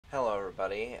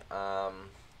everybody.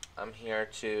 I'm here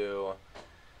to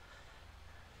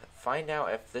find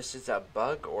out if this is a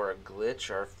bug or a glitch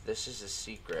or if this is a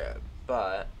secret.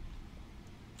 But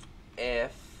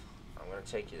if I'm gonna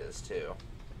take you to this too,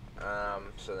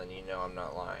 so then you know I'm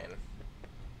not lying.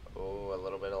 Oh, a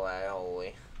little bit of lag,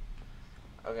 holy.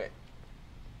 Okay.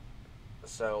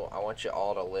 So I want you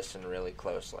all to listen really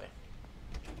closely.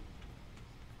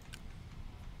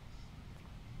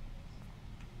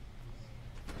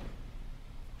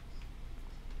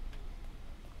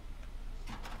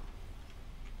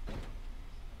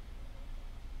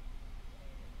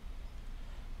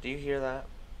 Do you hear that?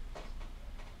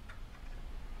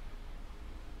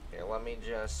 Here, let me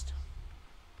just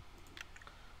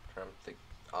turn up the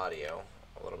audio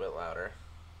a little bit louder.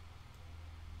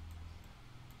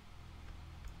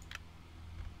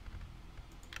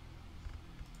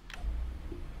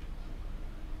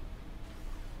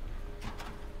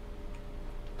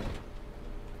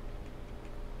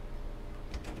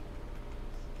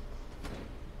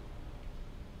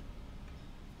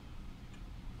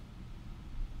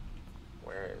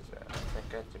 Where is it? I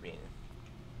think I have to be.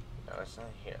 No, it's not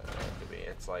here that I have to be.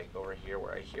 It's like over here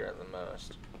where I hear it the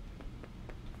most.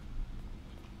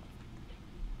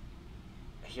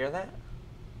 Hear that?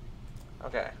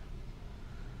 Okay.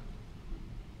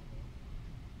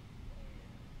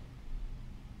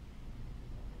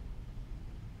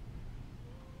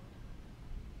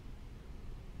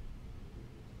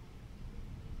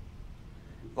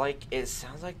 Like, it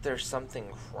sounds like there's something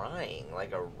crying,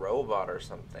 like a robot or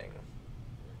something.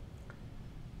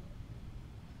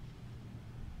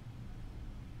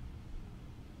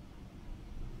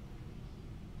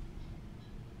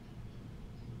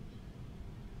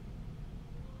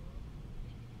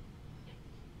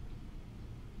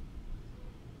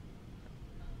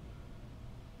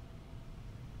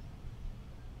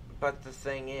 But the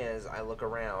thing is, I look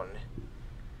around,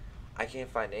 I can't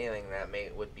find anything that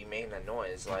would be making that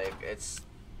noise. Like,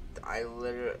 I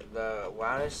literally, the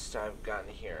loudest I've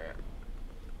gotten here,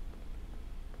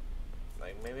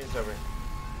 like, maybe it's over,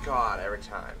 God, every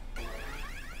time.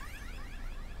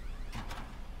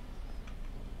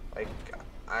 Like,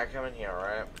 I come in here,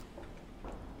 right?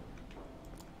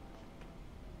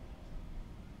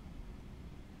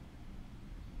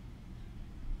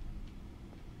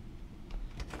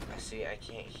 See, I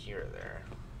can't hear there.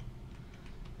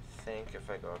 I think if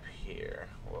I go up here,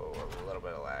 whoa, a little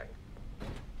bit of lag.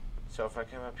 So if I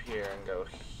come up here and go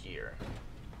here.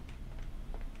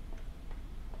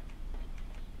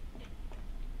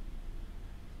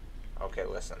 Okay,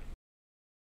 listen.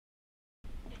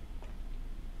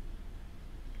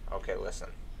 Okay, listen.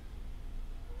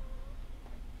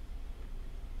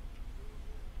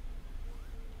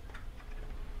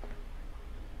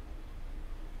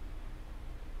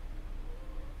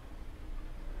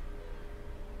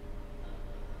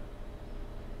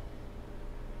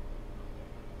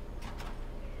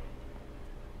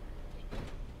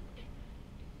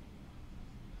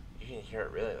 You can hear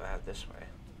it really loud this way.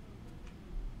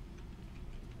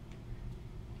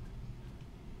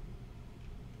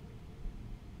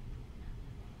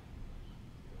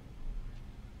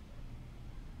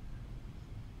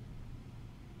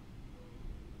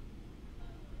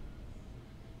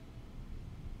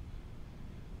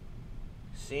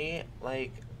 See,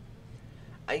 like,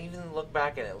 I even look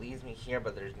back and it leaves me here,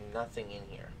 but there's nothing in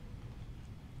here.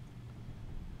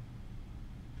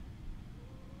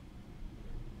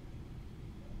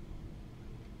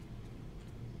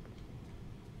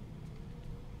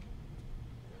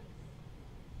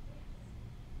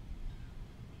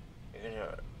 You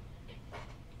know,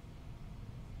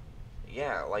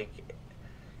 yeah, like, it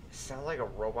sounds like a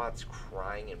robot's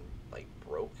crying and, like,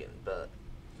 broken, but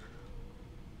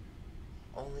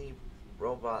only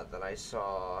robot that I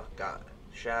saw got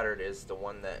shattered is the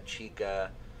one that Chica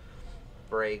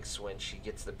breaks when she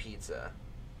gets the pizza.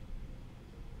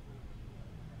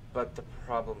 But the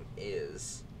problem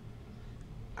is,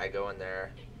 I go in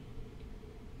there,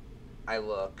 I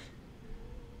look,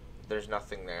 there's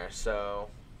nothing there, so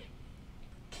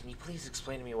can you please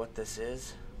explain to me what this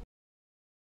is?